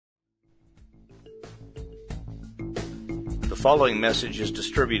following message is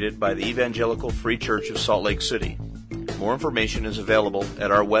distributed by the Evangelical Free Church of Salt Lake City. More information is available at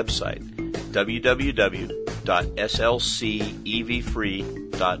our website,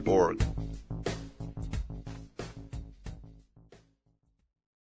 www.slcevfree.org.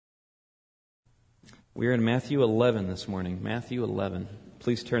 We are in Matthew 11 this morning. Matthew 11.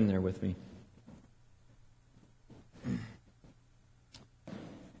 Please turn there with me.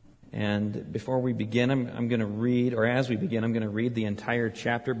 And before we begin, I'm going to read, or as we begin, I'm going to read the entire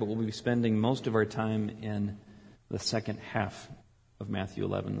chapter, but we'll be spending most of our time in the second half of Matthew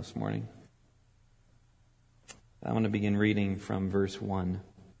 11 this morning. I want to begin reading from verse 1.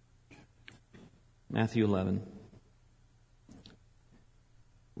 Matthew 11.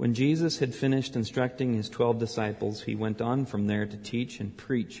 When Jesus had finished instructing his 12 disciples, he went on from there to teach and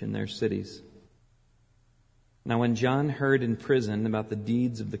preach in their cities. Now when John heard in prison about the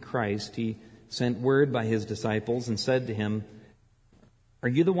deeds of the Christ, he sent word by his disciples and said to him, "Are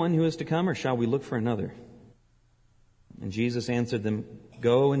you the one who is to come, or shall we look for another?" And Jesus answered them,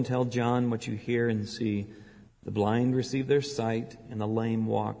 "Go and tell John what you hear and see. The blind receive their sight, and the lame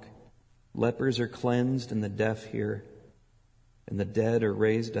walk. Lepers are cleansed, and the deaf hear. And the dead are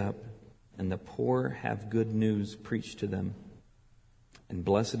raised up, and the poor have good news preached to them. And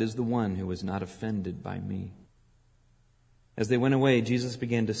blessed is the one who is not offended by me." As they went away, Jesus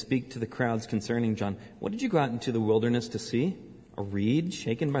began to speak to the crowds concerning John. "What did you go out into the wilderness to see? A reed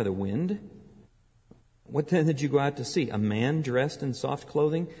shaken by the wind? What then did you go out to see? A man dressed in soft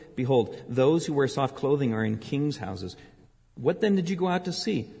clothing? Behold, those who wear soft clothing are in kings' houses. What then did you go out to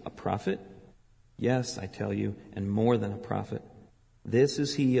see? A prophet? Yes, I tell you, and more than a prophet. This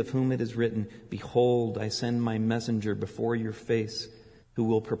is he of whom it is written, 'Behold, I send my messenger before your face, who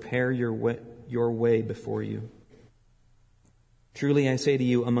will prepare your way before you.' Truly I say to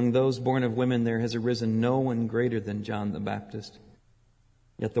you, among those born of women there has arisen no one greater than John the Baptist.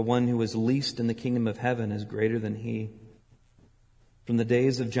 Yet the one who is least in the kingdom of heaven is greater than he. From the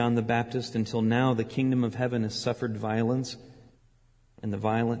days of John the Baptist until now, the kingdom of heaven has suffered violence, and the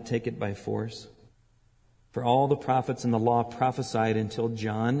violent take it by force. For all the prophets and the law prophesied until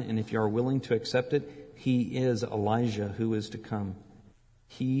John, and if you are willing to accept it, he is Elijah who is to come.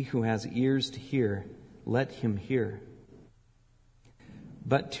 He who has ears to hear, let him hear.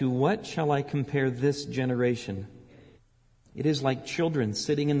 But to what shall I compare this generation? It is like children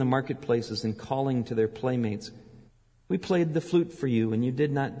sitting in the marketplaces and calling to their playmates. We played the flute for you, and you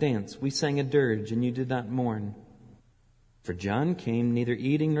did not dance. We sang a dirge, and you did not mourn. For John came neither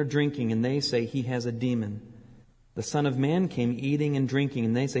eating nor drinking, and they say he has a demon. The Son of Man came eating and drinking,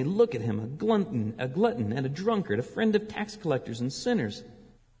 and they say, look at him, a glutton and a drunkard, a friend of tax collectors and sinners.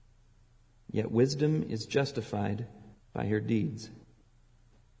 Yet wisdom is justified by her deeds.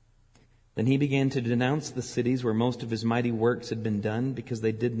 Then he began to denounce the cities where most of his mighty works had been done, because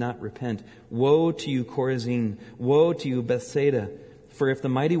they did not repent. Woe to you, Chorazin! Woe to you, Bethsaida! For if the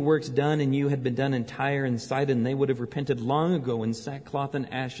mighty works done in you had been done in Tyre and Sidon, they would have repented long ago in sackcloth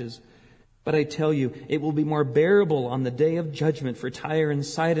and ashes. But I tell you, it will be more bearable on the day of judgment for Tyre and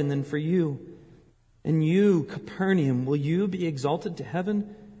Sidon than for you. And you, Capernaum, will you be exalted to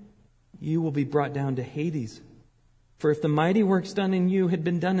heaven? You will be brought down to Hades. For if the mighty works done in you had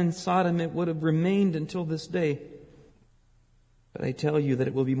been done in Sodom, it would have remained until this day. But I tell you that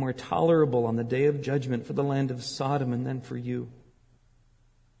it will be more tolerable on the day of judgment for the land of Sodom and than for you."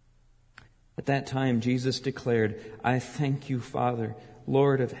 At that time, Jesus declared, "I thank you, Father,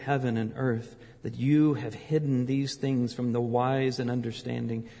 Lord of heaven and earth, that you have hidden these things from the wise and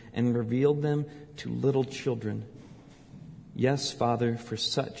understanding and revealed them to little children. Yes, Father, for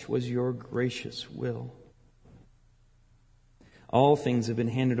such was your gracious will. All things have been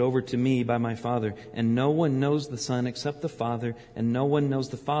handed over to me by my Father, and no one knows the Son except the Father, and no one knows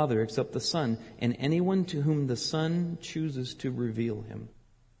the Father except the Son, and anyone to whom the Son chooses to reveal him.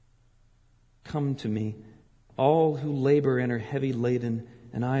 Come to me, all who labor and are heavy laden,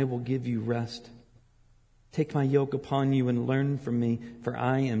 and I will give you rest. Take my yoke upon you and learn from me, for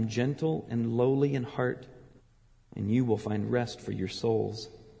I am gentle and lowly in heart, and you will find rest for your souls.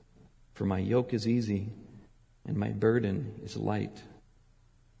 For my yoke is easy, and my burden is light."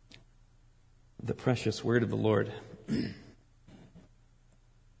 The precious word of the Lord. Let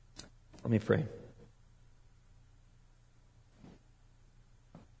me pray.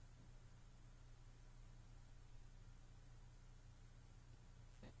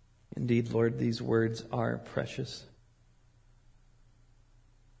 Indeed, Lord, these words are precious.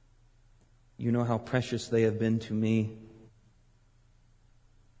 You know how precious they have been to me,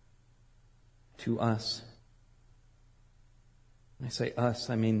 to us. When I say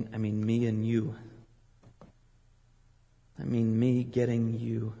us, I mean me and you. I mean me getting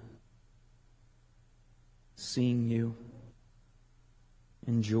you, seeing you,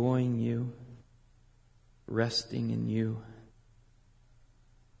 enjoying you, resting in you.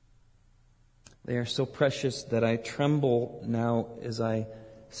 They are so precious that I tremble now as I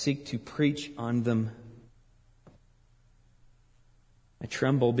seek to preach on them. I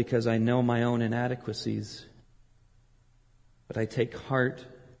tremble because I know my own inadequacies, but I take heart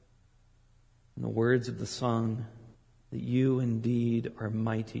in the words of the song that you indeed are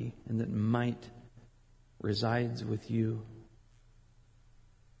mighty and that might resides with you.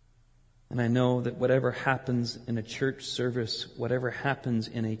 And I know that whatever happens in a church service, whatever happens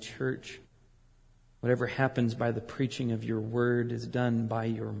in a church, whatever happens by the preaching of your word is done by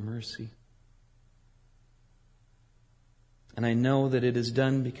your mercy. And I know that it is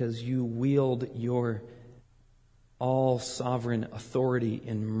done because you wield your all-sovereign authority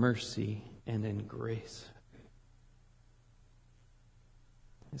in mercy and in grace.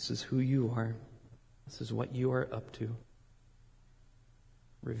 This is who you are. This is what you are up to.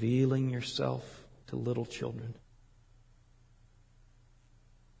 Revealing yourself to little children.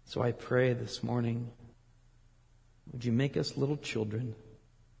 So I pray this morning, would you make us little children,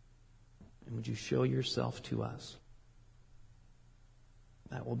 and would you show yourself to us?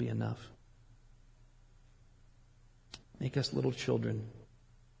 That will be enough. Make us little children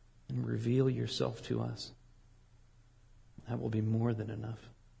and reveal yourself to us. That will be more than enough.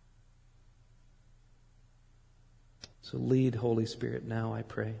 So lead, Holy Spirit, now, I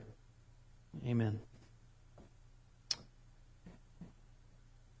pray. Amen.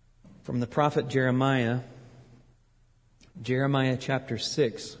 From the prophet Jeremiah, Jeremiah chapter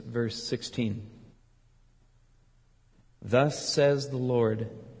 6, verse 16. Thus says the Lord,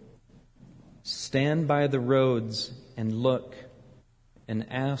 stand by the roads and look and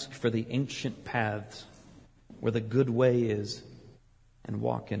ask for the ancient paths where the good way is, and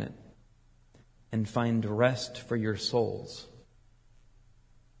walk in it, and find rest for your souls.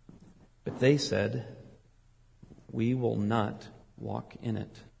 But they said, we will not walk in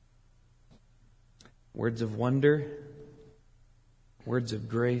it. Words of wonder, words of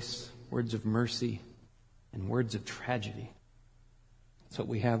grace, words of mercy, and words of tragedy. That's what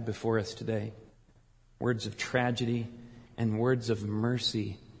we have before us today. Words of tragedy and words of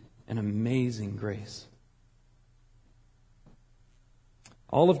mercy and amazing grace.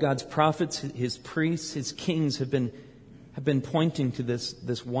 All of God's prophets, His priests, His kings have been pointing to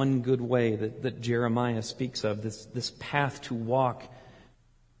this one good way that Jeremiah speaks of, this path to walk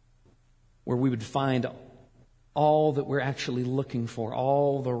where we would find all that we're actually looking for,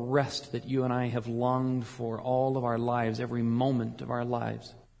 all the rest that you and I have longed for all of our lives, every moment of our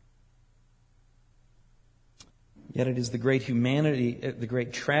lives. Yet it is the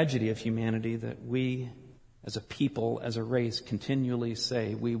great tragedy of humanity that we as a people, as a race, continually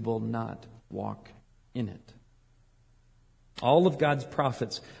say we will not walk in it. All of God's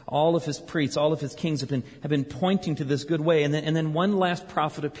prophets, all of His priests, all of His kings have been pointing to this good way. And then one last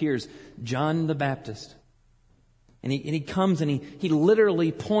prophet appears, John the Baptist. And he comes and he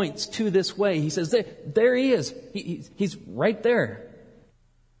literally points to this way. He says, there he is. He's right there.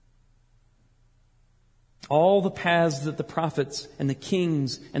 All the paths that the prophets and the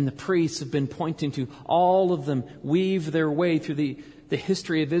kings and the priests have been pointing to, all of them weave their way through the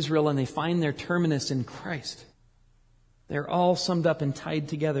history of Israel, and they find their terminus in Christ. They're all summed up and tied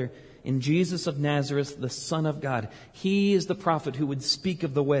together in Jesus of Nazareth, the Son of God. He is the prophet who would speak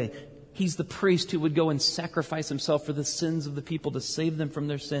of the way. He's the priest who would go and sacrifice himself for the sins of the people to save them from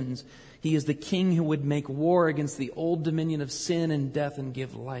their sins. He is the king who would make war against the old dominion of sin and death and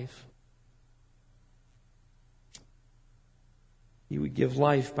give life. He would give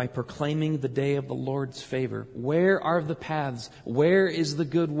life by proclaiming the day of the Lord's favor. Where are the paths? Where is the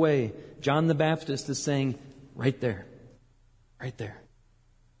good way? John the Baptist is saying, right there. Right there.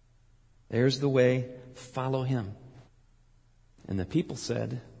 There's the way. Follow him. And the people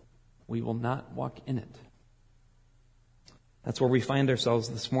said, we will not walk in it. That's where we find ourselves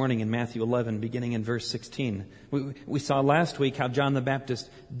this morning in Matthew 11, beginning in verse 16. We saw last week how John the Baptist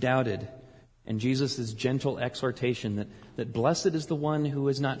doubted, and Jesus' gentle exhortation that blessed is the one who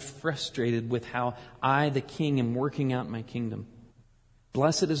is not frustrated with how I, the king, am working out my kingdom.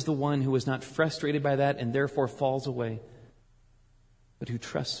 Blessed is the one who is not frustrated by that and therefore falls away, but who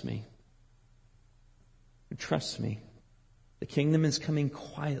trusts me. Who trusts me. The kingdom is coming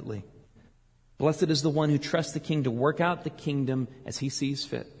quietly. Blessed is the one who trusts the king to work out the kingdom as he sees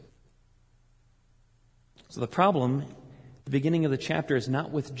fit. So the problem, the beginning of the chapter, is not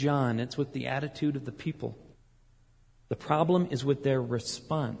with John, it's with the attitude of the people. The problem is with their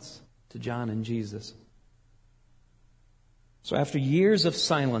response to John and Jesus. So after years of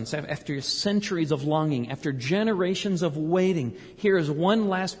silence, after centuries of longing, after generations of waiting, here is one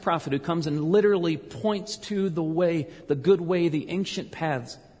last prophet who comes and literally points to the way, the good way, the ancient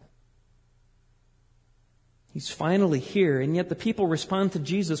paths. He's finally here, and yet the people respond to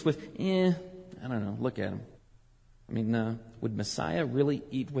Jesus with, I don't know, look at him. I mean, would Messiah really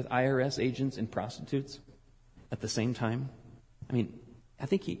eat with IRS agents and prostitutes at the same time? I mean, I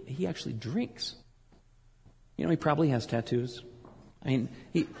think he actually drinks. You know, he probably has tattoos. I mean,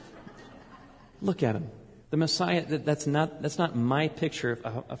 look at him. The Messiah, that's not my picture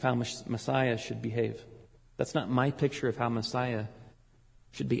of how Messiah should behave. That's not my picture of how Messiah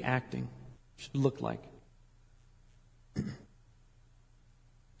should be acting, should look like.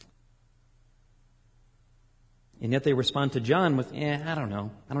 And yet they respond to John with, I don't know.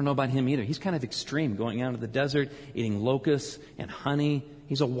 I don't know about him either. He's kind of extreme, going out into the desert, eating locusts and honey.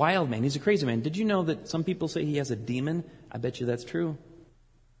 He's a wild man. He's a crazy man. Did you know that some people say he has a demon? I bet you that's true.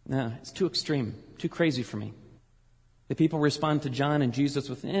 No, it's too extreme, too crazy for me. The people respond to John and Jesus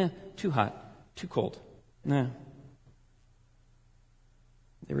with, too hot, too cold. No.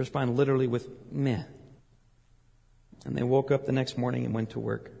 They respond literally with, meh. And they woke up the next morning and went to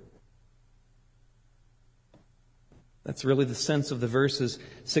work. That's really the sense of the verses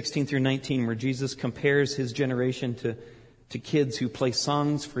 16 through 19, where Jesus compares his generation to kids who play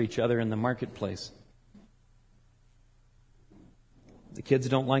songs for each other in the marketplace. The kids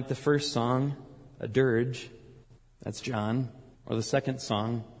don't like the first song, a dirge, that's John, or the second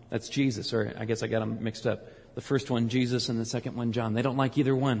song, that's Jesus, or I guess I got them mixed up. The first one, Jesus, and the second one, John. They don't like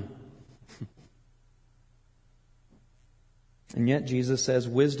either one. And yet Jesus says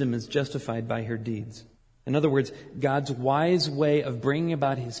wisdom is justified by her deeds. In other words, God's wise way of bringing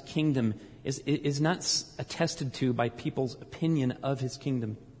about his kingdom is not attested to by people's opinion of his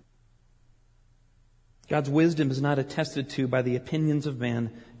kingdom. God's wisdom is not attested to by the opinions of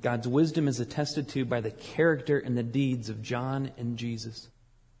man. God's wisdom is attested to by the character and the deeds of John and Jesus,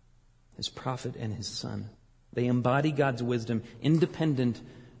 his prophet and his son. They embody God's wisdom independent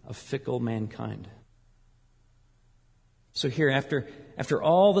of fickle mankind. So here, after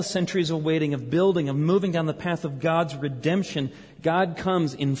all the centuries of waiting, of building, of moving down the path of God's redemption, God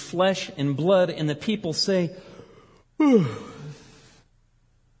comes in flesh and blood, and the people say, "Whew."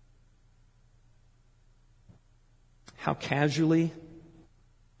 How casually,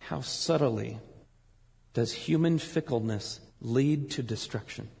 how subtly does human fickleness lead to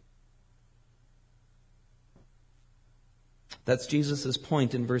destruction? That's Jesus'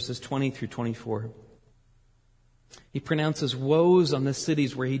 point in verses 20 through 24. He pronounces woes on the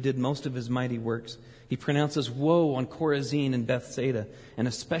cities where he did most of his mighty works. He pronounces woe on Chorazin and Bethsaida, and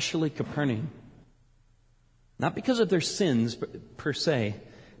especially Capernaum. Not because of their sins per se.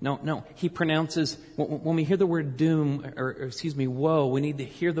 No. He pronounces, when we hear the word doom, woe, we need to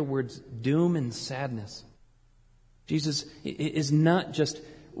hear the words doom and sadness. Jesus is not just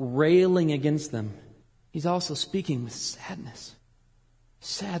railing against them. He's also speaking with sadness.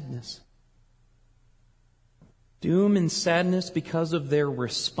 Sadness. Doom and sadness because of their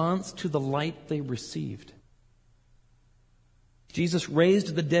response to the light they received. Jesus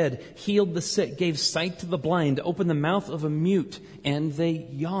raised the dead, healed the sick, gave sight to the blind, opened the mouth of a mute, and they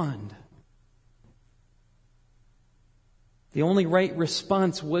yawned. The only right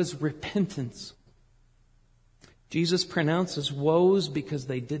response was repentance. Jesus pronounces woes because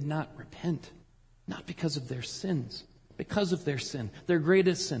they did not repent, not because of their sins, because of their sin, their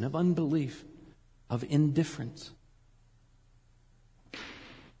greatest sin of unbelief, of indifference.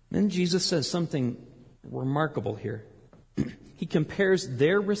 Then Jesus says something remarkable here. He compares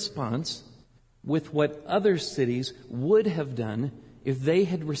their response with what other cities would have done if they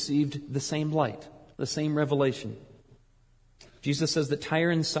had received the same light, the same revelation. Jesus says that Tyre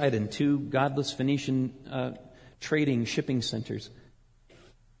and Sidon, two godless Phoenician trading shipping centers,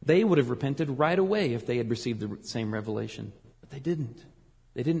 they would have repented right away if they had received the same revelation. But they didn't.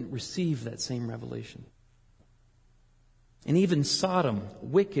 They didn't receive that same revelation. And even Sodom,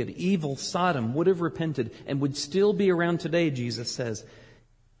 wicked, evil Sodom, would have repented and would still be around today, Jesus says,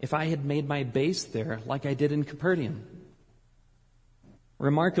 if I had made my base there like I did in Capernaum.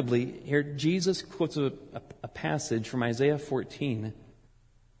 Remarkably, here Jesus quotes a passage from Isaiah 14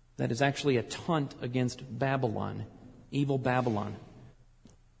 that is actually a taunt against Babylon, evil Babylon.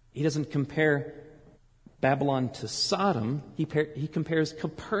 He doesn't compare Babylon to Sodom. He compares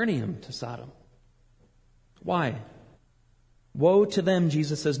Capernaum to Sodom. Why? Woe to them,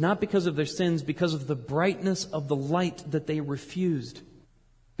 Jesus says, not because of their sins, because of the brightness of the light that they refused,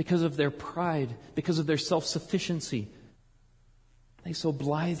 because of their pride, because of their self-sufficiency. They so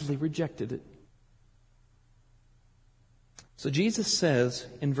blithely rejected it. So Jesus says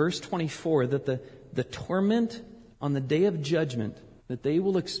in verse 24 that the torment on the day of judgment that they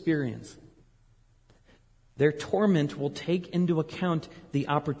will experience, their torment will take into account the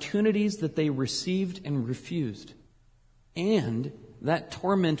opportunities that they received and refused. And that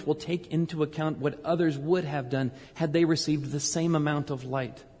torment will take into account what others would have done had they received the same amount of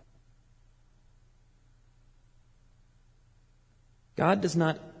light. God does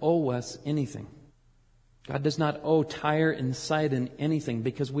not owe us anything. God does not owe Tyre and Sidon anything,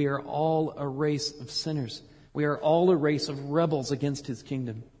 because we are all a race of sinners. We are all a race of rebels against His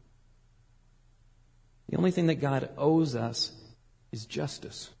kingdom. The only thing that God owes us is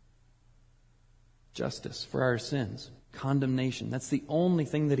justice. Justice for our sins. Condemnation. That's the only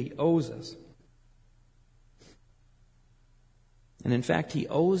thing that He owes us. And in fact, He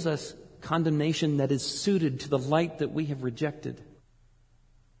owes us condemnation that is suited to the light that we have rejected.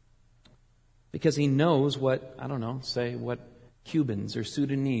 Because He knows what, what Cubans or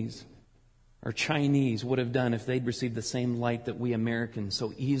Sudanese or Chinese would have done if they'd received the same light that we Americans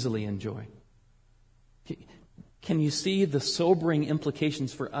so easily enjoy. Can you see the sobering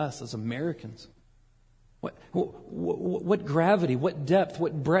implications for us as Americans? What gravity, what depth,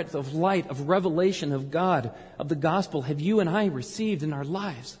 what breadth of light, of revelation of God, of the gospel have you and I received in our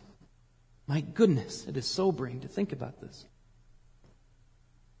lives? My goodness, it is sobering to think about this.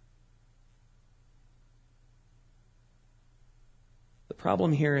 The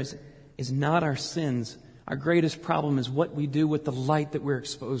problem here is not our sins. Our greatest problem is what we do with the light that we're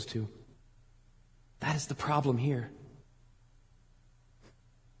exposed to. That is the problem here.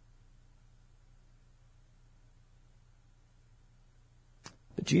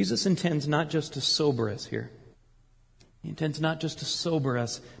 But Jesus intends not just to sober us here. He intends not just to sober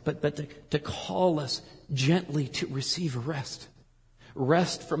us, but to call us gently to receive rest.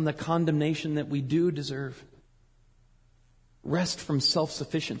 Rest from the condemnation that we do deserve. Rest from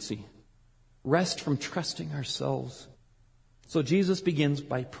self-sufficiency. Rest from trusting ourselves. So Jesus begins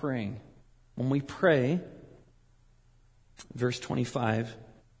by praying. When we pray, verse 25,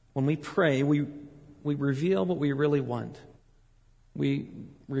 when we pray, we reveal what we really want. We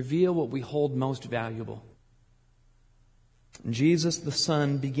reveal what we hold most valuable. Jesus the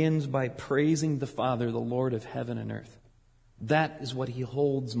Son begins by praising the Father, the Lord of heaven and earth. That is what He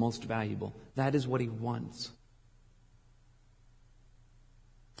holds most valuable. That is what He wants.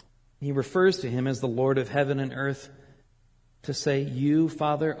 He refers to Him as the Lord of heaven and earth to say, you,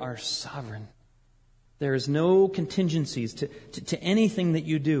 Father, are sovereign. There is no contingencies to anything that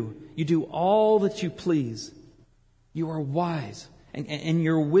you do. You do all that you please. You are wise. And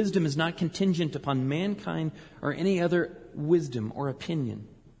your wisdom is not contingent upon mankind or any other wisdom or opinion.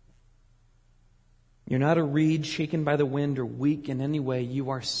 You're not a reed shaken by the wind or weak in any way.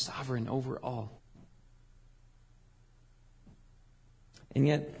 You are sovereign over all. And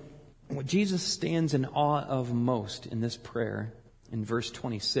yet, what Jesus stands in awe of most in this prayer, in verse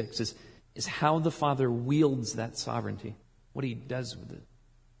 26, is how the Father wields that sovereignty, what He does with it.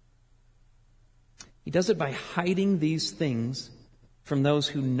 He does it by hiding these things from those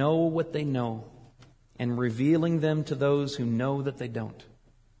who know what they know and revealing them to those who know that they don't.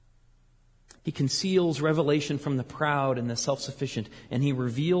 He conceals revelation from the proud and the self-sufficient, and He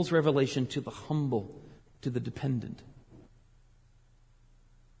reveals revelation to the humble, to the dependent.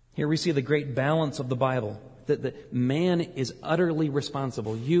 Here we see the great balance of the Bible, that man is utterly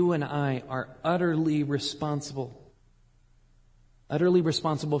responsible. You and I are utterly responsible. Utterly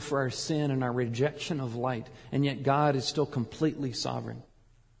responsible for our sin and our rejection of light. And yet God is still completely sovereign.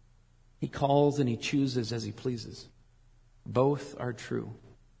 He calls and He chooses as He pleases. Both are true.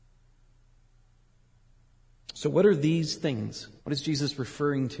 So what are these things? What is Jesus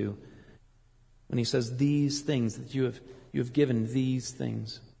referring to when He says these things, that you have given these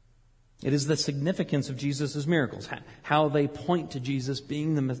things? It is the significance of Jesus' miracles, how they point to Jesus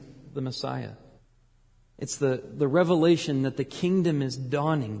being the Messiah. It's the revelation that the kingdom is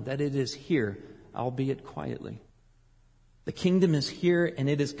dawning, that it is here, albeit quietly. The kingdom is here and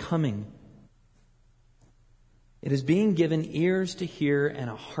it is coming. It is being given ears to hear and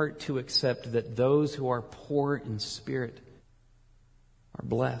a heart to accept that those who are poor in spirit are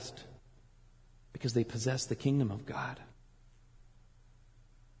blessed because they possess the kingdom of God.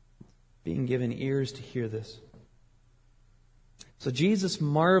 Being given ears to hear this. So Jesus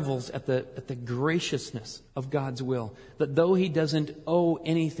marvels at the graciousness of God's will. That though He doesn't owe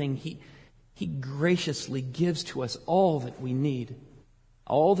anything, He graciously gives to us all that we need.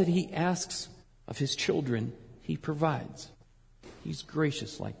 All that He asks of His children, He provides. He's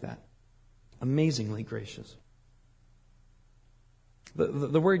gracious like that. Amazingly gracious.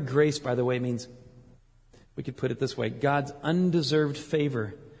 The word grace, by the way, means We could put it this way: God's undeserved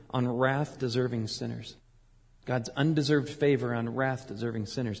favor on wrath-deserving sinners. God's undeserved favor on wrath-deserving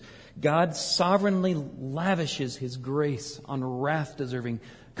sinners. God sovereignly lavishes His grace on wrath-deserving,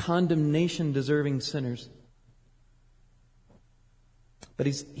 condemnation-deserving sinners. But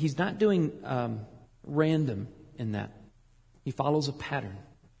He's not doing random in that. He follows a pattern.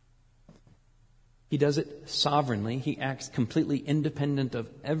 He does it sovereignly. He acts completely independent of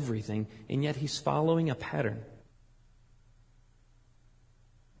everything, and yet He's following a pattern.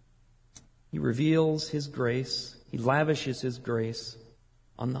 He reveals His grace. He lavishes His grace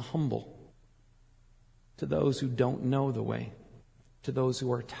on the humble, to those who don't know the way, to those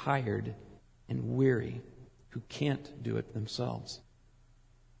who are tired and weary, who can't do it themselves.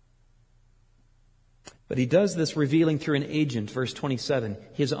 But He does this revealing through an agent, verse 27,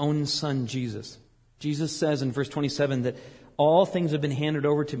 His own Son, Jesus. Jesus says in verse 27 that all things have been handed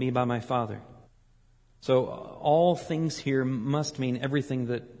over to me by my Father. So all things here must mean everything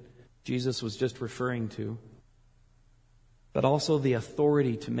that Jesus was just referring to, but also the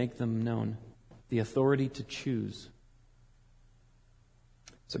authority to make them known, the authority to choose.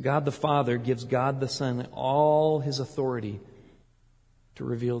 So God the Father gives God the Son all His authority to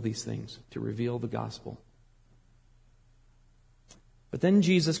reveal these things, to reveal the gospel. But then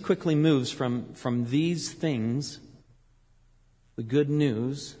Jesus quickly moves from these things, the good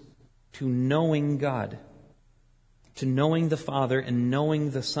news, to knowing God, to knowing the Father and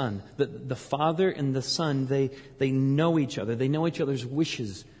knowing the Son. The Father and the Son, they know each other. They know each other's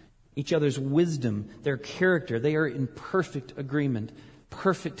wishes, each other's wisdom, their character. They are in perfect agreement,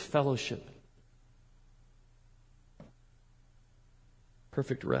 perfect fellowship,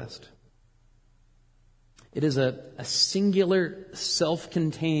 perfect rest. It is a singular,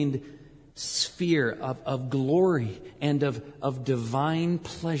 self-contained sphere of glory and of divine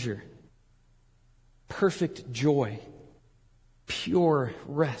pleasure. Perfect joy, pure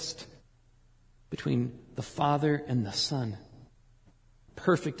rest between the Father and the Son.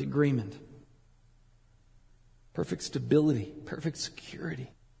 Perfect agreement, perfect stability, perfect security.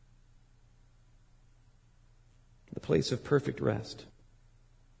 The place of perfect rest.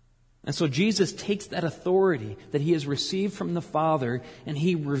 And so Jesus takes that authority that He has received from the Father and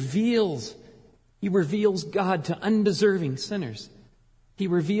He reveals God to undeserving sinners. He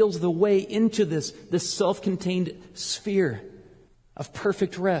reveals the way into this self-contained sphere of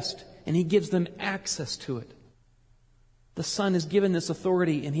perfect rest, and He gives them access to it. The Son is given this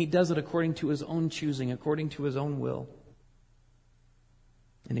authority, and He does it according to His own choosing, according to His own will,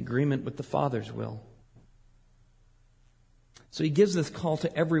 in agreement with the Father's will. So He gives this call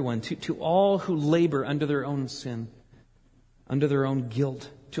to everyone, to all who labor under their own sin, under their own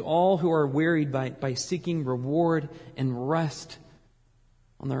guilt, to all who are wearied by seeking reward and rest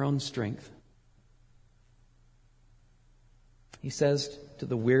on their own strength. He says to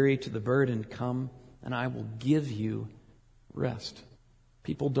the weary, to the burdened, come and I will give you rest.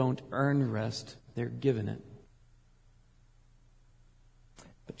 People don't earn rest, they're given it.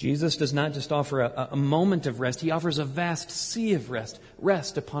 But Jesus does not just offer a moment of rest. He offers a vast sea of rest.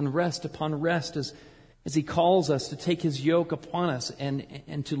 Rest upon rest upon rest as He calls us to take His yoke upon us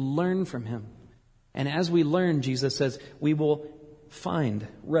and to learn from Him. And as we learn, Jesus says, we will find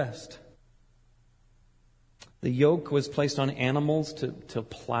rest. The yoke was placed on animals to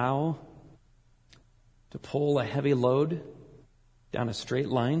plow, to pull a heavy load down a straight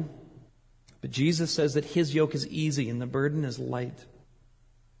line. But Jesus says that His yoke is easy and the burden is light.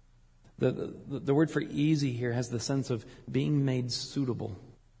 The word for easy here has the sense of being made suitable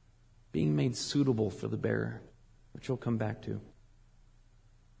for the bearer, which we'll come back to.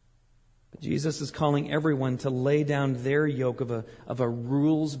 But Jesus is calling everyone to lay down their yoke of a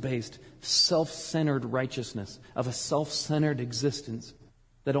rules-based, self-centered righteousness, of a self-centered existence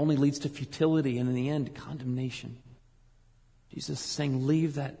that only leads to futility and in the end, condemnation. Jesus is saying,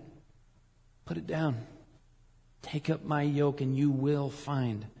 leave that, put it down. Take up my yoke and you will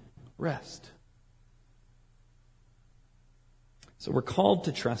find rest. So we're called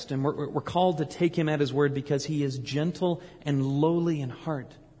to trust Him. We're called to take Him at His word because He is gentle and lowly in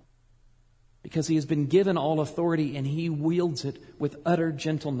heart. Because He has been given all authority and He wields it with utter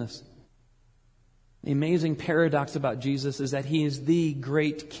gentleness. The amazing paradox about Jesus is that He is the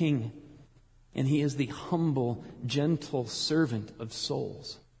great King and He is the humble, gentle servant of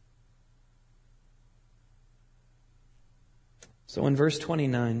souls. So in verse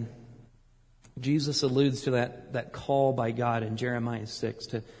 29, Jesus alludes to that call by God in Jeremiah 6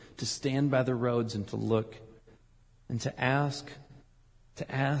 to stand by the roads and to look and to ask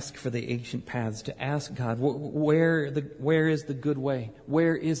for the ancient paths, to ask God, where is the good way?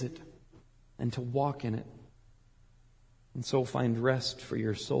 Where is it? And to walk in it, and so find rest for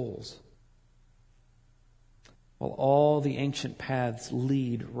your souls. While all the ancient paths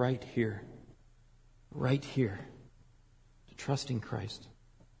lead right here, to trusting Christ,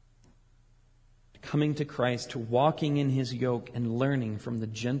 to coming to Christ, to walking in His yoke and learning from the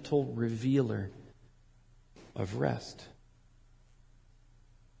gentle revealer of rest.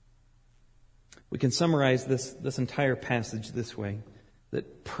 We can summarize this entire passage this way: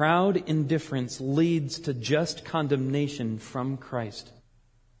 that proud indifference leads to just condemnation from Christ,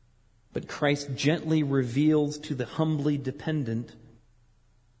 but Christ gently reveals to the humbly dependent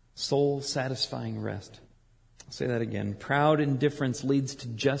soul-satisfying rest. I'll say that again. Proud indifference leads to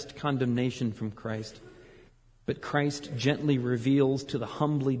just condemnation from Christ, but Christ gently reveals to the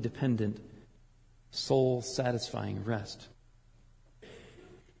humbly dependent soul-satisfying rest.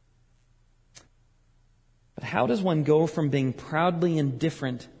 But how does one go from being proudly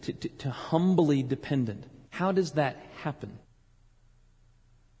indifferent to humbly dependent? How does that happen?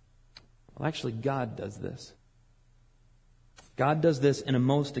 Well, actually, God does this. God does this in a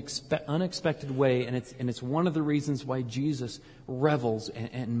most unexpected way, and it's one of the reasons why Jesus revels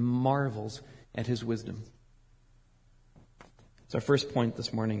and marvels at His wisdom. So our first point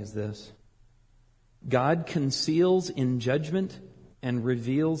this morning is this: God conceals in judgment and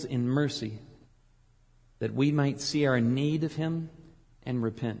reveals in mercy, that we might see our need of Him and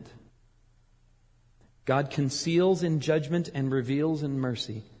repent. God conceals in judgment and reveals in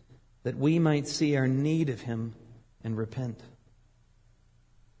mercy, that we might see our need of Him and repent.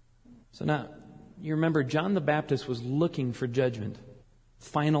 So now, you remember John the Baptist was looking for judgment,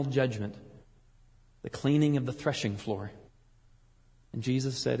 final judgment, the cleaning of the threshing floor. And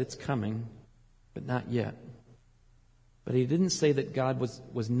Jesus said, it's coming, but not yet. But He didn't say that God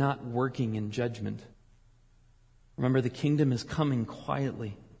was not working in judgment. Remember, the kingdom is coming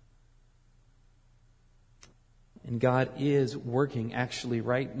quietly. And God is working actually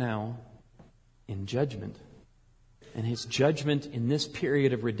right now in judgment. And His judgment in this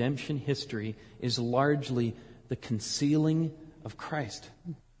period of redemption history is largely the concealing of Christ.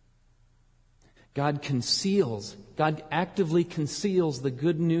 God actively conceals the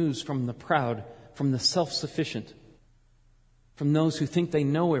good news from the proud, from the self-sufficient, from those who think they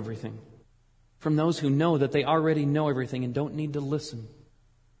know everything, from those who know that they already know everything and don't need to listen.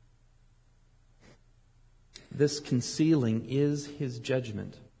 This concealing is His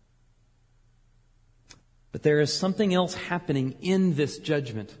judgment. But there is something else happening in this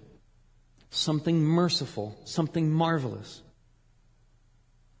judgment. Something merciful, something marvelous.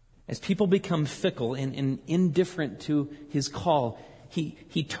 As people become fickle and indifferent to His call,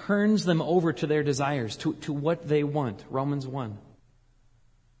 He turns them over to their desires, to what they want. Romans 1.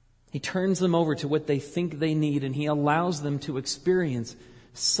 He turns them over to what they think they need, and He allows them to experience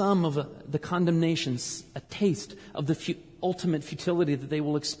some of the condemnations, a taste of the ultimate futility that they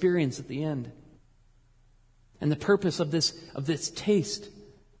will experience at the end. And the purpose of this taste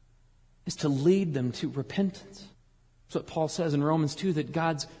is to lead them to repentance. That's what Paul says in Romans 2, that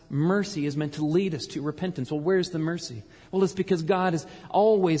God's mercy is meant to lead us to repentance. Well, where's the mercy? Well, it's because God is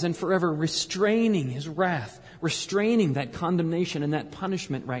always and forever restraining His wrath, restraining that condemnation and that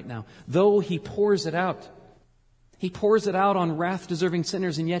punishment right now, though He pours it out. He pours it out on wrath-deserving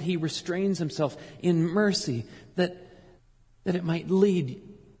sinners, and yet He restrains Himself in mercy that it might lead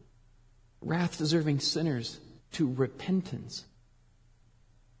wrath-deserving sinners to repentance.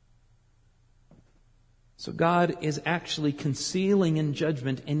 So God is actually concealing in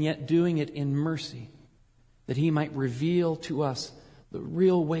judgment and yet doing it in mercy, that He might reveal to us the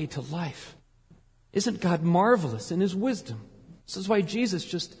real way to life. Isn't God marvelous in His wisdom? This is why Jesus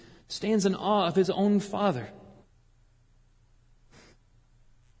just stands in awe of His own Father.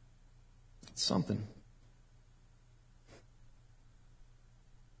 It's something.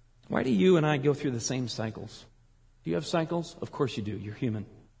 Why do you and I go through the same cycles? Do you have cycles? Of course you do. You're human.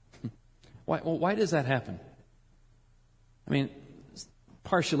 Why does that happen? I mean,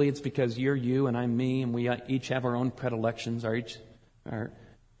 partially it's because you're you and I'm me, and we each have our own predilections. Each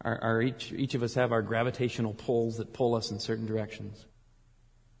of us have our gravitational pulls that pull us in certain directions.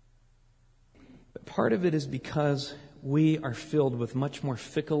 But part of it is because we are filled with much more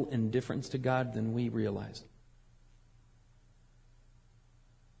fickle indifference to God than we realize.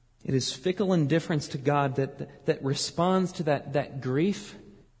 It is fickle indifference to God that responds to that grief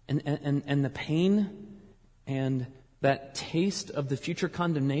and the pain and that taste of the future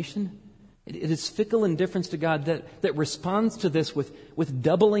condemnation. It is fickle indifference to God that responds to this with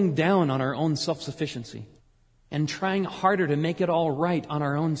doubling down on our own self-sufficiency and trying harder to make it all right on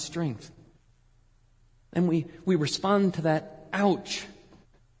our own strength. And we respond to that ouch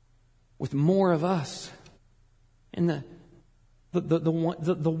with more of us. And The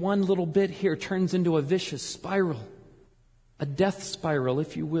one little bit here turns into a vicious spiral, a death spiral,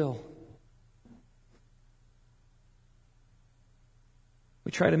 if you will.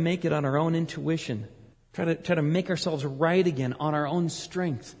 We try to make it on our own intuition, try to make ourselves right again on our own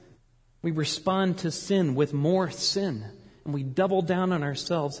strength. We respond to sin with more sin, and we double down on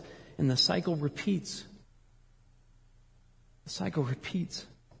ourselves, and the cycle repeats. The cycle repeats.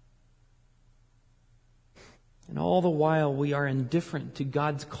 And all the while, we are indifferent to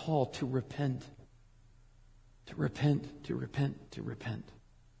God's call to repent. To repent, to repent, to repent.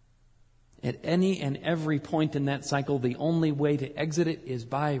 At any and every point in that cycle, the only way to exit it is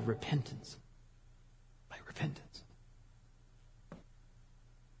by repentance. By repentance.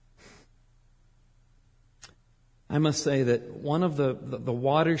 I must say that one of the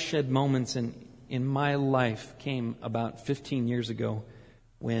watershed moments in my life came about 15 years ago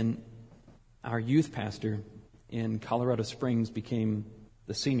when our youth pastor in Colorado Springs became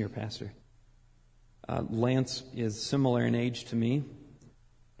the senior pastor. Lance is similar in age to me,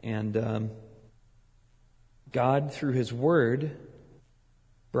 and God, through His Word,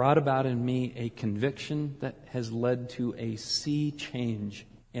 brought about in me a conviction that has led to a sea change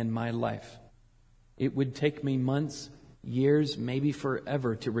in my life. It would take me months, years, maybe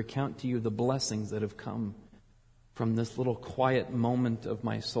forever to recount to you the blessings that have come from this little quiet moment of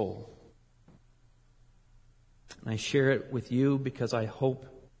my soul. And I share it with you because I hope,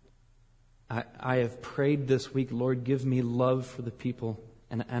 I have prayed this week, Lord, give me love for the people.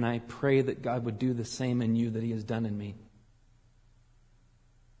 And I pray that God would do the same in you that He has done in me.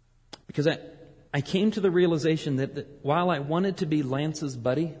 Because I came to the realization that while I wanted to be Lance's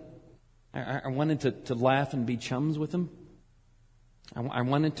buddy, I wanted to laugh and be chums with him. I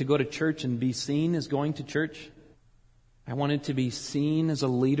wanted to go to church and be seen as going to church. I wanted to be seen as a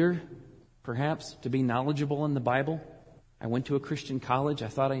leader, perhaps, to be knowledgeable in the Bible. I went to a Christian college. I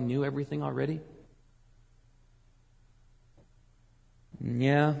thought I knew everything already.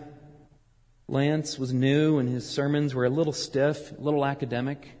 Yeah, Lance was new and his sermons were a little stiff, a little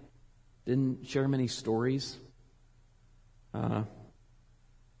academic. Didn't share many stories. And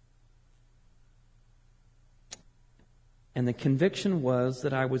the conviction was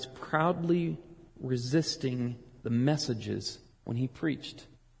that I was proudly resisting the messages when he preached.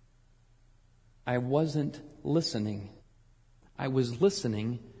 I wasn't listening. I was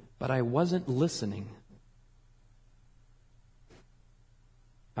listening, but I wasn't listening.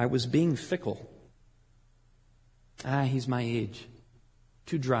 I was being fickle. He's my age.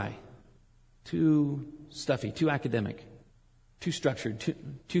 Too dry. Too stuffy. Too academic. Too structured.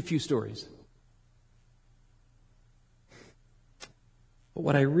 Too few stories. But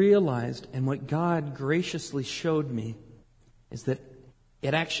what I realized and what God graciously showed me is that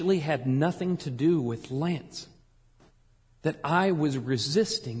it actually had nothing to do with Lance. That I was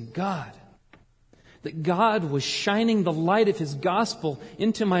resisting God. That God was shining the light of His gospel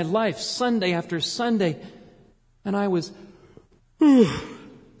into my life Sunday after Sunday. And I was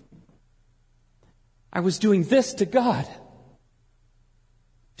doing this to God.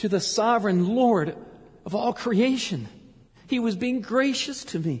 To the sovereign Lord of all creation. He was being gracious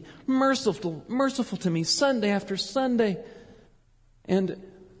to me, merciful to me Sunday after Sunday. And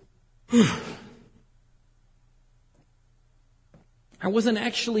I wasn't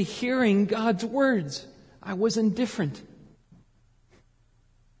actually hearing God's words. I was indifferent.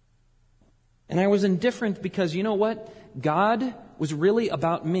 And I was indifferent because, you know what? God was really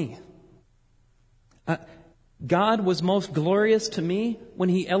about me. God was most glorious to me when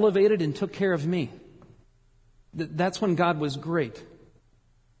He elevated and took care of me. That's when God was great.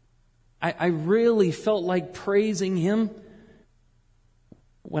 I really felt like praising Him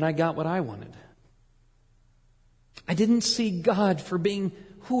when I got what I wanted. I didn't see God for being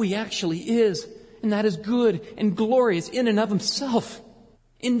who He actually is, and that is good and glorious in and of Himself,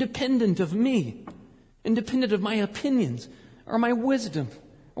 independent of me, independent of my opinions or my wisdom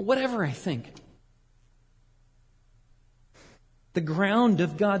or whatever I think. The ground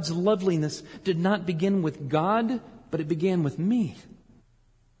of God's loveliness did not begin with God, but it began with me.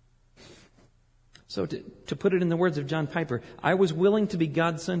 So to put it in the words of John Piper, I was willing to be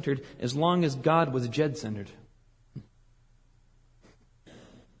God-centered as long as God was Jed-centered.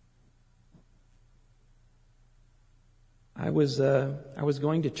 I was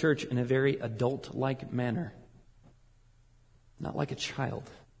going to church in a very adult-like manner, not like a child.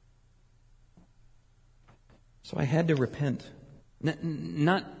 So I had to repent.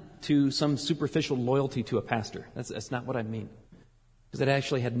 Not to some superficial loyalty to a pastor. That's not what I mean. Because it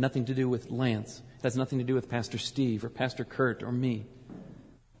actually had nothing to do with Lance. It has nothing to do with Pastor Steve or Pastor Kurt or me.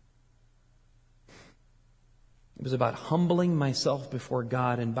 It was about humbling myself before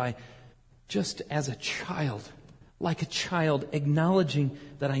God and by just as a child, like a child, acknowledging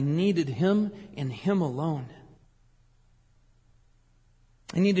that I needed Him and Him alone.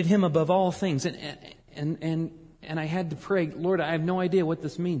 I needed Him above all things. And I had to pray, Lord, I have no idea what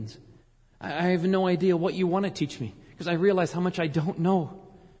this means. I have no idea what you want to teach me, because I realize how much I don't know.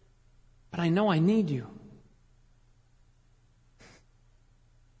 But I know I need you.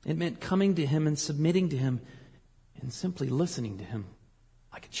 It meant coming to Him and submitting to Him and simply listening to Him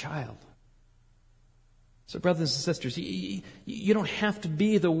like a child. So brothers and sisters, you don't have to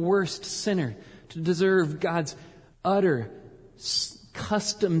be the worst sinner to deserve God's utter,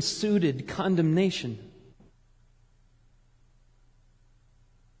 custom-suited condemnation.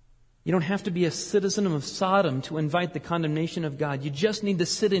 You don't have to be a citizen of Sodom to invite the condemnation of God. You just need to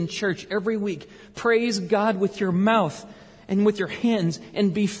sit in church every week, praise God with your mouth and with your hands,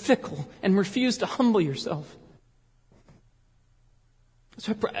 and be fickle and refuse to humble yourself.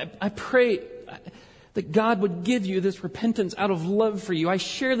 So I pray that God would give you this repentance out of love for you. I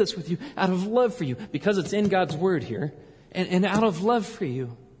share this with you out of love for you, because it's in God's Word here, and out of love for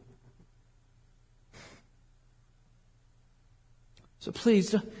you. So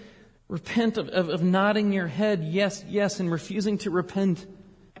please, repent of nodding your head, yes, yes, and refusing to repent.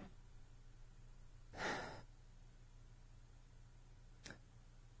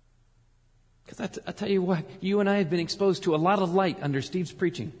 Because I tell you what, you and I have been exposed to a lot of light under Steve's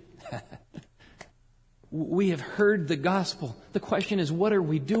preaching. We have heard the gospel. The question is, what are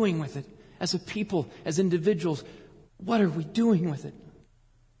we doing with it? As a people, as individuals, what are we doing with it?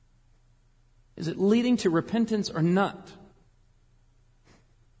 Is it leading to repentance or not?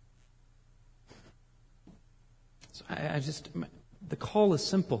 So the call is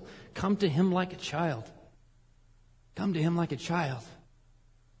simple. Come to Him like a child. Come to Him like a child.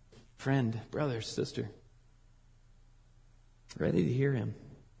 Friend, brother, sister, ready to hear Him.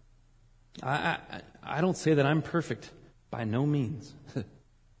 I don't say that I'm perfect, by no means.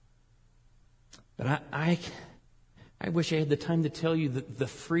 But I wish I had the time to tell you the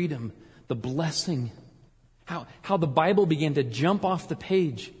freedom, the blessing, how the Bible began to jump off the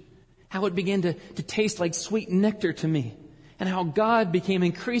page, how it began to taste like sweet nectar to me, and how God became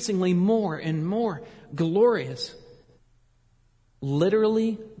increasingly more and more glorious,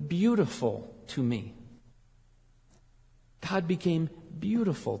 literally beautiful to me. God became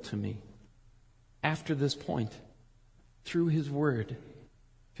beautiful to me after this point, through His Word,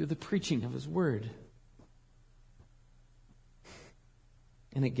 through the preaching of His Word.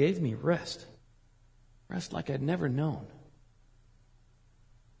 And it gave me rest like I'd never known.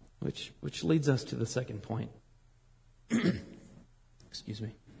 Which leads us to the second point. Excuse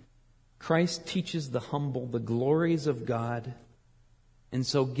me. Christ teaches the humble the glories of God, and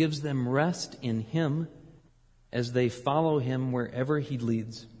so gives them rest in Him as they follow Him wherever He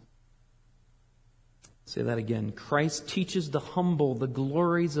leads. Say that again. Christ teaches the humble the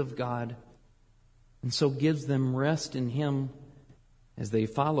glories of God, and so gives them rest in Him as they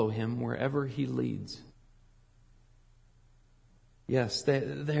follow Him wherever He leads. Yes,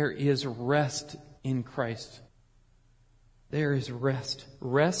 there is rest in Christ. There is rest.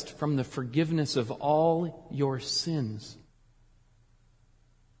 Rest from the forgiveness of all your sins.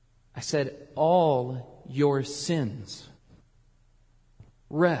 I said all your sins.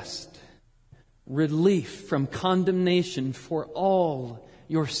 Rest. Relief from condemnation for all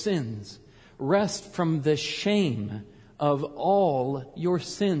your sins. Rest from the shame of all your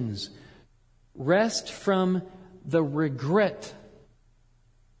sins. Rest from the regret.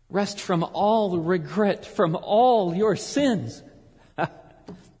 Rest from all the regret from all your sins.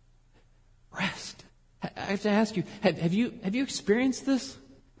 Rest. I have to ask you, have you experienced this?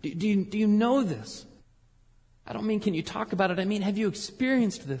 Do you know this? I don't mean can you talk about it. I mean, have you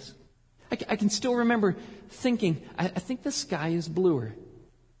experienced this? I can still remember thinking, I think the sky is bluer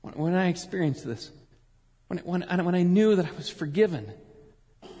when I experienced this. When I knew that I was forgiven.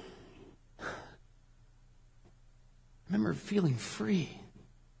 I remember feeling free.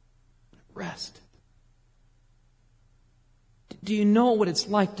 Rest. Do you know what it's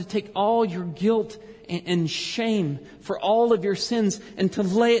like to take all your guilt and shame for all of your sins and to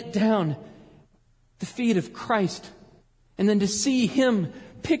lay it down at the feet of Christ, and then to see Him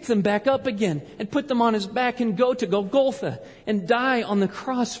pick them back up again and put them on His back and go to Golgotha and die on the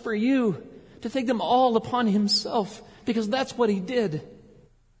cross for you, to take them all upon Himself, because that's what He did.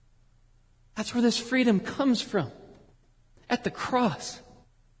 That's where this freedom comes from, at the cross.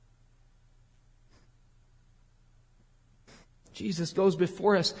 Jesus goes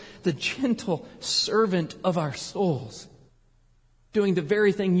before us, the gentle servant of our souls, doing the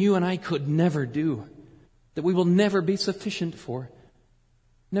very thing you and I could never do. that we will never be sufficient for,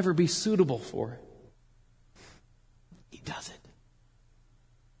 never be suitable for. He does it.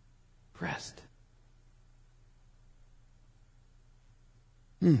 Rest.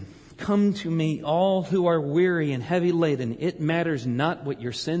 Come to me, all who are weary and heavy laden. It matters not what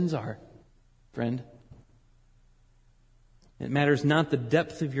your sins are, friend. It matters not the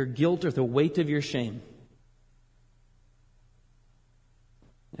depth of your guilt or the weight of your shame.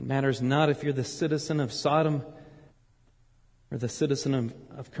 It matters not if you're the citizen of Sodom or the citizen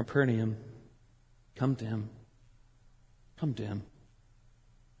of Capernaum. Come to Him. Come to Him.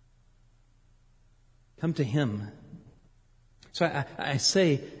 Come to Him. So I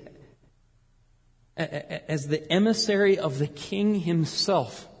say, as the emissary of the King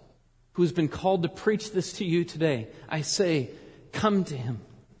Himself, who's been called to preach this to you today, I say, come to Him.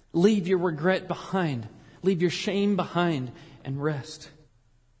 Leave your regret behind. Leave your shame behind and rest.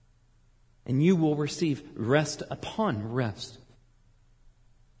 And you will receive rest upon rest.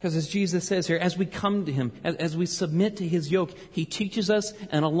 Because as Jesus says here, as we come to Him, as we submit to His yoke, He teaches us,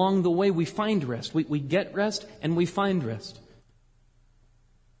 and along the way we find rest. We get rest and we find rest.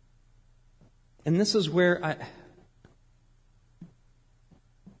 And this is where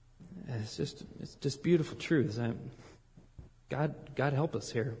it's just beautiful truths. God help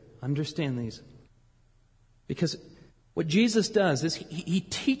us here. Understand these. Because what Jesus does is He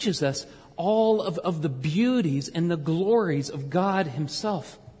teaches us all of the beauties and the glories of God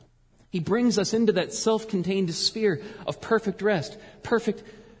Himself. He brings us into that self-contained sphere of perfect rest, perfect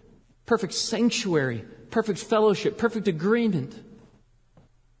sanctuary, perfect fellowship, perfect agreement.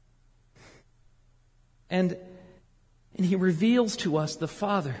 And He reveals to us the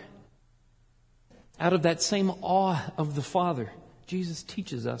Father. Out of that same awe of the Father, Jesus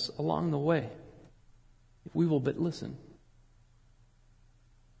teaches us along the way, if we will but listen.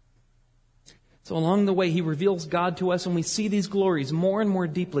 So along the way, He reveals God to us, and we see these glories more and more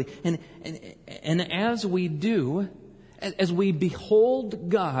deeply. And as we do, as we behold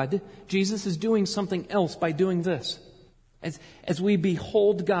God, Jesus is doing something else by doing this. As we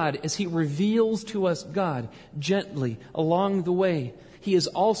behold God, as He reveals to us God gently along the way, He is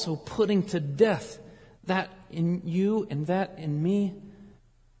also putting to death that in you and that in me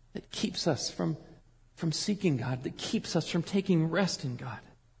that keeps us from seeking God, that keeps us from taking rest in God.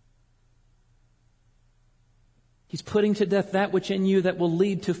 He's putting to death that which in you that will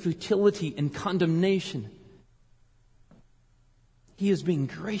lead to futility and condemnation. He is being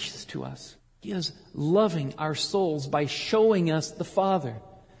gracious to us. He is loving our souls by showing us the Father,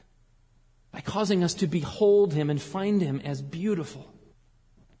 by causing us to behold Him and find Him as beautiful.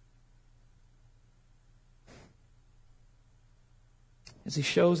 As He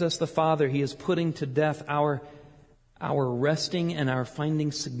shows us the Father, He is putting to death our resting and our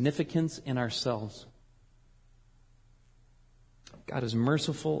finding significance in ourselves. God is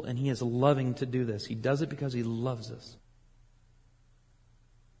merciful and He is loving to do this. He does it because He loves us.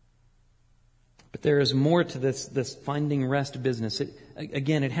 But there is more to this finding rest business.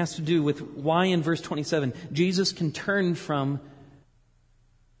 It has to do with why in verse 27 Jesus can turn from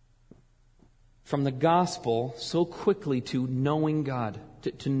the gospel so quickly to knowing God,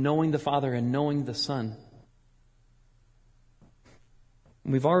 to knowing the Father and knowing the Son.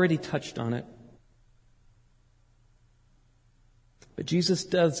 And we've already touched on it. But Jesus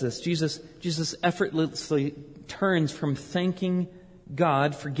does this. Jesus effortlessly turns from thanking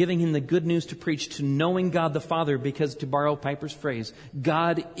God for giving Him the good news to preach to knowing God the Father, because, to borrow Piper's phrase,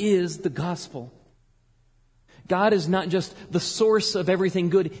 God is the gospel. God is not just the source of everything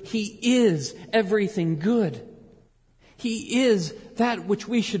good. He is everything good. He is that which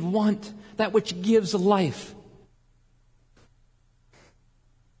we should want, that which gives life.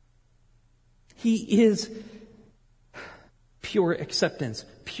 He is pure acceptance,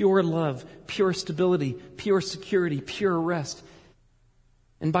 pure love, pure stability, pure security, pure rest.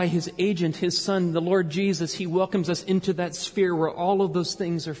 And by His agent, His Son, the Lord Jesus, He welcomes us into that sphere where all of those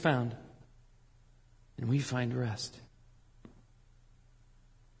things are found. And we find rest.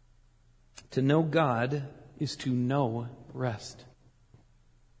 To know God is to know rest.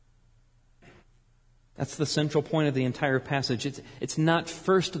 That's the central point of the entire passage. It's not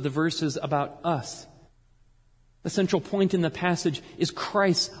first the verses about us. The central point in the passage is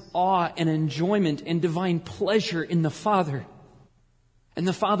Christ's awe and enjoyment and divine pleasure in the Father. And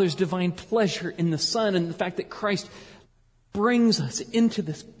the Father's divine pleasure in the Son, and the fact that Christ brings us into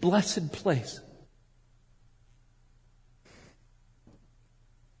this blessed place.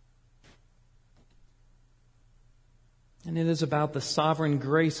 And it is about the sovereign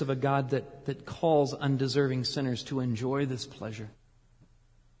grace of a God that calls undeserving sinners to enjoy this pleasure.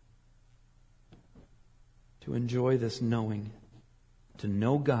 to enjoy this knowing. To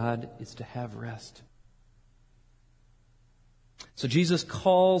know God is to have rest. So Jesus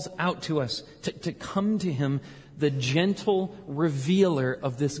calls out to us to come to Him, the gentle revealer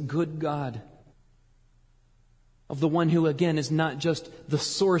of this good God. Of the one who, again, is not just the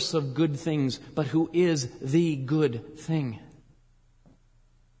source of good things, but who is the good thing.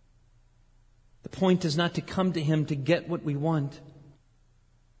 The point is not to come to Him to get what we want.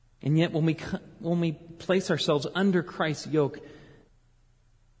 And yet when we place ourselves under Christ's yoke,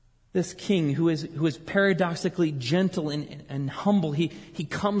 this King who is paradoxically gentle and humble, he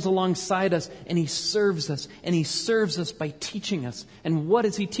comes alongside us and He serves us. And He serves us by teaching us. And what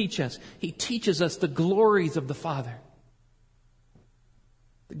does He teach us? He teaches us the glories of the Father.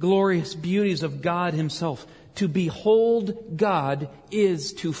 The glorious beauties of God Himself. To behold God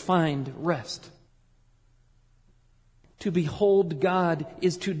is to find rest. To behold God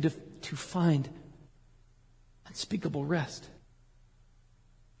is to find unspeakable rest.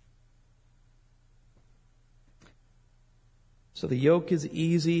 So the yoke is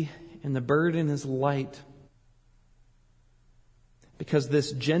easy and the burden is light, because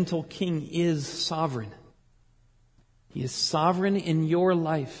this gentle King is sovereign. He is sovereign in your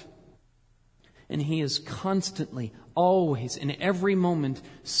life. And He is constantly, always, in every moment,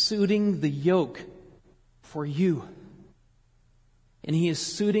 suiting the yoke for you. And He is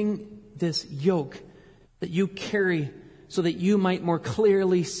suiting this yoke that you carry so that you might more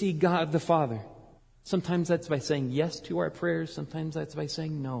clearly see God the Father. Sometimes that's by saying yes to our prayers. Sometimes that's by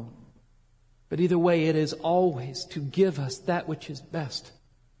saying no. But either way, it is always to give us that which is best.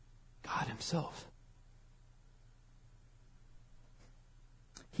 God Himself.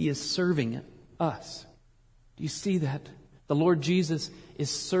 He is serving us. Do you see that? The Lord Jesus is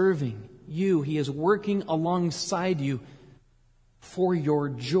serving you. He is working alongside you for your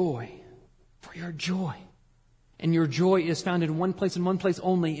joy. For your joy. And your joy is found in one place and one place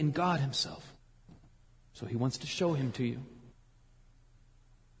only, in God Himself. So He wants to show Him to you.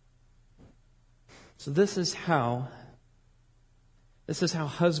 So this is how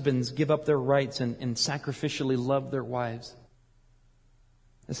husbands give up their rights and sacrificially love their wives.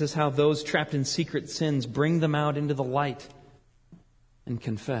 This is how those trapped in secret sins bring them out into the light and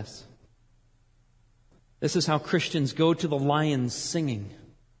confess. This is how Christians go to the lions singing.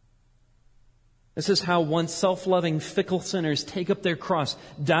 This is how once self-loving, fickle sinners take up their cross,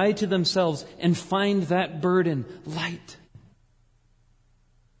 die to themselves, and find that burden light.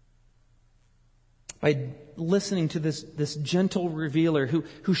 By listening to this gentle revealer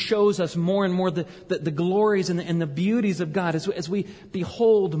who shows us more and more the glories and the beauties of God. As we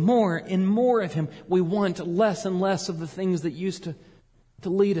behold more and more of Him, we want less and less of the things that used to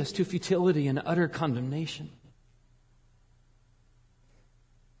lead us to futility and utter condemnation.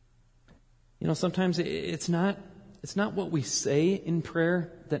 You know, sometimes it's not what we say in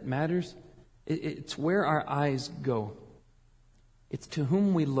prayer that matters. It's where our eyes go. It's to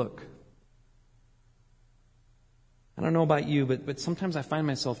whom we look. I don't know about you, but sometimes I find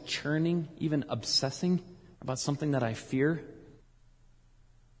myself churning, even obsessing about something that I fear.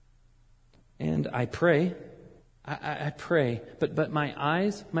 And I pray. I pray. But my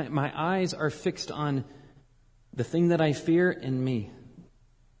eyes are fixed on the thing that I fear and me.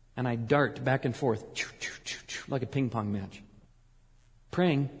 And I dart back and forth like a ping pong match.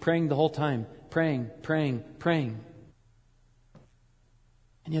 Praying the whole time. Praying.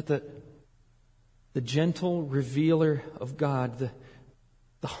 And yet the gentle revealer of God,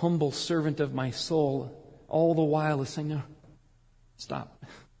 the humble servant of my soul, all the while is saying, no, stop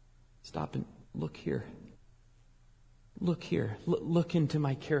and look here. Look here. Look into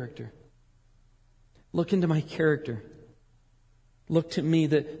my character. Look into my character. Look to me,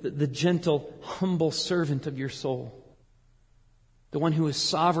 the gentle, humble servant of your soul. The one who is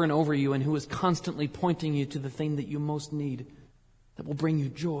sovereign over you and who is constantly pointing you to the thing that you most need, that will bring you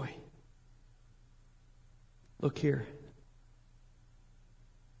joy. Look here.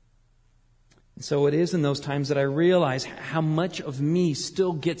 And so it is in those times that I realize how much of me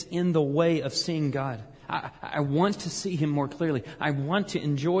still gets in the way of seeing God. I want to see Him more clearly. I want to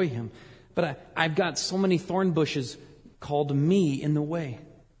enjoy Him. But I've got so many thorn bushes called me in the way.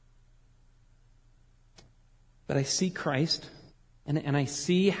 But I see Christ, and I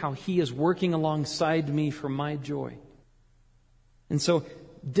see how He is working alongside me for my joy. And so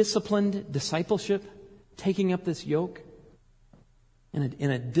disciplined discipleship, taking up this yoke,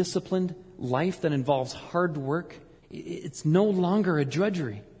 in a disciplined life that involves hard work, it's no longer a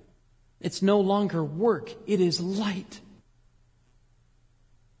drudgery. It's no longer work. It is light.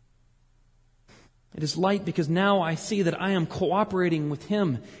 It is light because now I see that I am cooperating with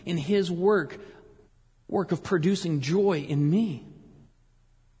Him in His work, work of producing joy in me.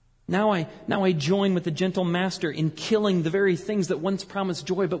 Now I join with the gentle master in killing the very things that once promised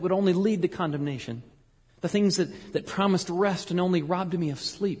joy but would only lead to condemnation. The things that promised rest and only robbed me of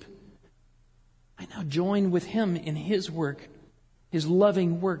sleep. I now join with him in his work, his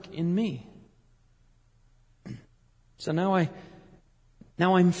loving work in me. So now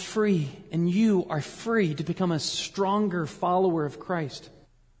I'm free, and you are free to become a stronger follower of Christ,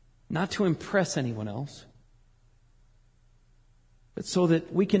 not to impress anyone else, but so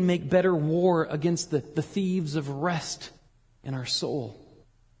that we can make better war against the thieves of rest in our soul.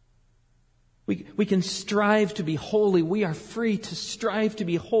 We can strive to be holy. We are free to strive to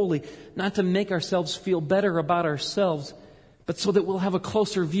be holy, not to make ourselves feel better about ourselves, but so that we'll have a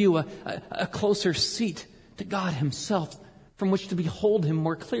closer view, a closer seat to God himself, from which to behold him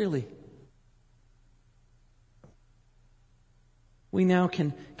more clearly. We now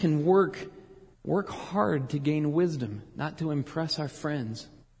can work hard to gain wisdom, not to impress our friends,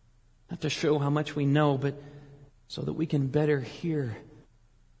 not to show how much we know, but so that we can better hear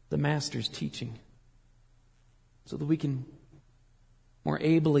the Master's teaching, so that we can more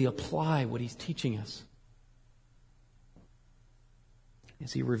ably apply what he's teaching us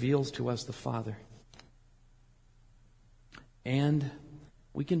as he reveals to us the Father. And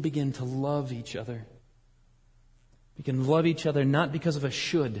we can begin to love each other. We can love each other not because of a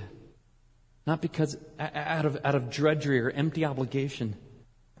should, not because out of drudgery or empty obligation,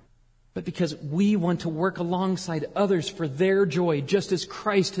 but because we want to work alongside others for their joy, just as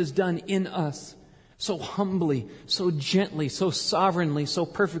Christ has done in us, so humbly, so gently, so sovereignly, so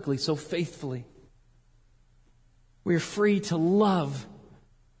perfectly, so faithfully. We are free to love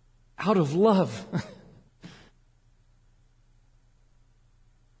out of love.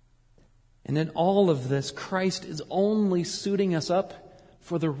 And in all of this, Christ is only suiting us up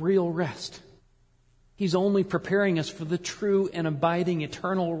for the real rest. He's only preparing us for the true and abiding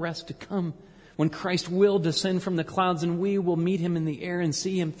eternal rest to come, when Christ will descend from the clouds and we will meet him in the air and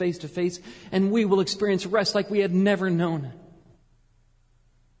see him face to face, and we will experience rest like we had never known.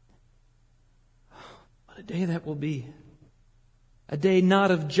 What a day that will be. A day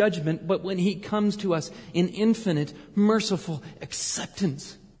not of judgment, but when he comes to us in infinite, merciful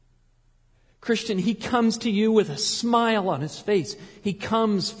acceptance. Christian, he comes to you with a smile on his face. He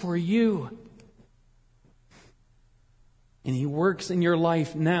comes for you. And he works in your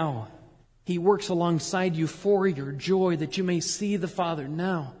life now. He works alongside you for your joy, that you may see the Father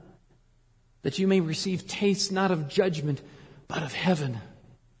now. That you may receive taste not of judgment, but of heaven.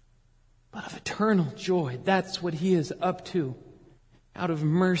 But of eternal joy. That's what he is up to. Out of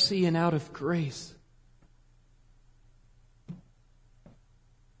mercy and out of grace.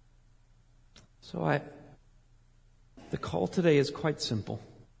 So the call today is quite simple.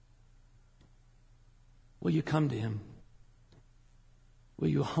 Will you come to him? Will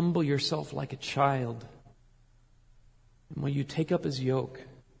you humble yourself like a child? And will you take up his yoke?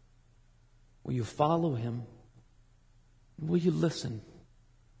 Will you follow him? And will you listen?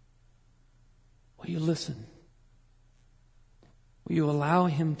 Will you listen? Will you allow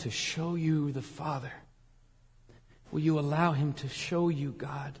him to show you the Father? Will you allow him to show you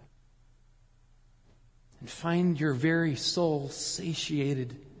God? And find your very soul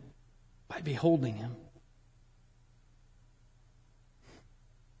satiated by beholding him.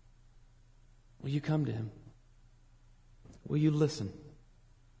 Will you come to him? Will you listen?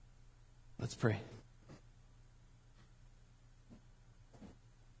 Let's pray.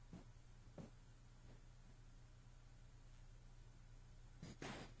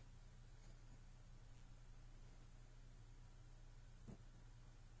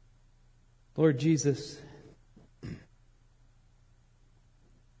 Lord Jesus,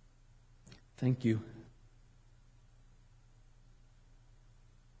 thank you.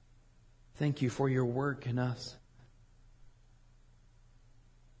 Thank you for your work in us.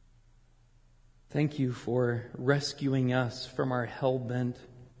 Thank you for rescuing us from our hell-bent,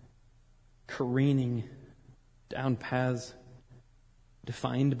 careening down paths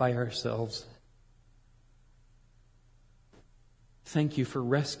defined by ourselves. Thank you for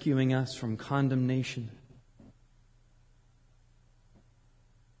rescuing us from condemnation.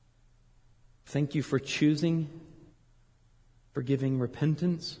 Thank you for choosing, for giving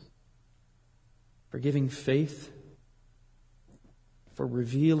repentance, for giving faith, for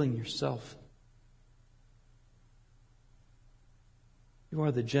revealing yourself. You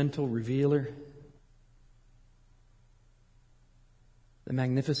are the gentle revealer, the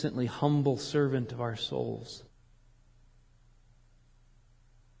magnificently humble servant of our souls.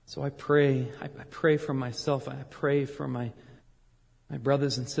 So I pray for myself, I pray for my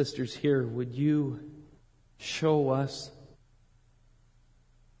brothers and sisters here. Would you Show us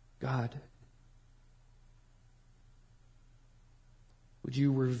God. Would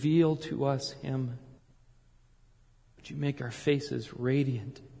you reveal to us Him? Would you make our faces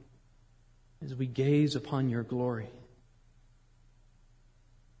radiant as we gaze upon your glory?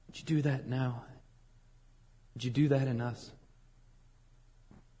 Would you do that now? Would you do that in us?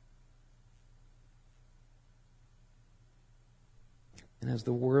 And as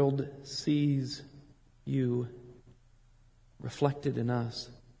the world sees you reflected in us,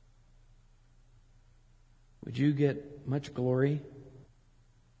 would you get much glory?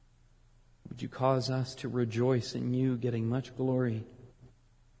 Would you cause us to rejoice in you getting much glory?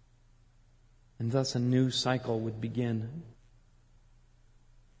 And thus a new cycle would begin.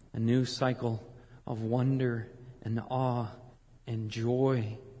 A new cycle of wonder and awe and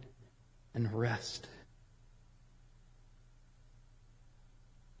joy and rest.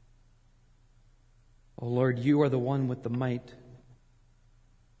 Oh Lord, you are the one with the might.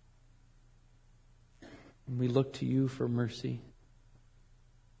 And we look to you for mercy.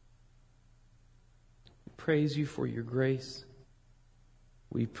 We praise you for your grace.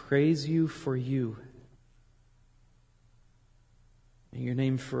 We praise you for you. May your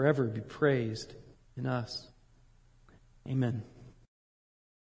name forever be praised in us. Amen.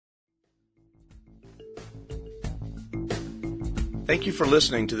 Thank you for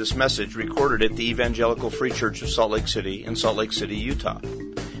listening to this message recorded at the Evangelical Free Church of Salt Lake City in Salt Lake City, Utah.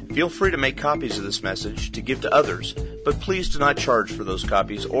 Feel free to make copies of this message to give to others, but please do not charge for those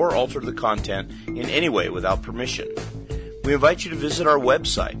copies or alter the content in any way without permission. We invite you to visit our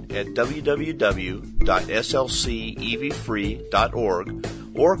website at www.slcevfree.org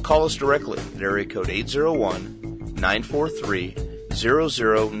or call us directly at area code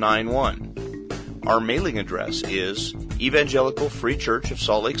 801-943-0091. Our mailing address is Evangelical Free Church of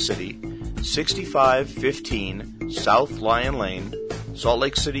Salt Lake City, 6515 South Lion Lane, Salt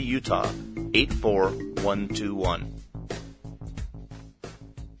Lake City, Utah, 84121.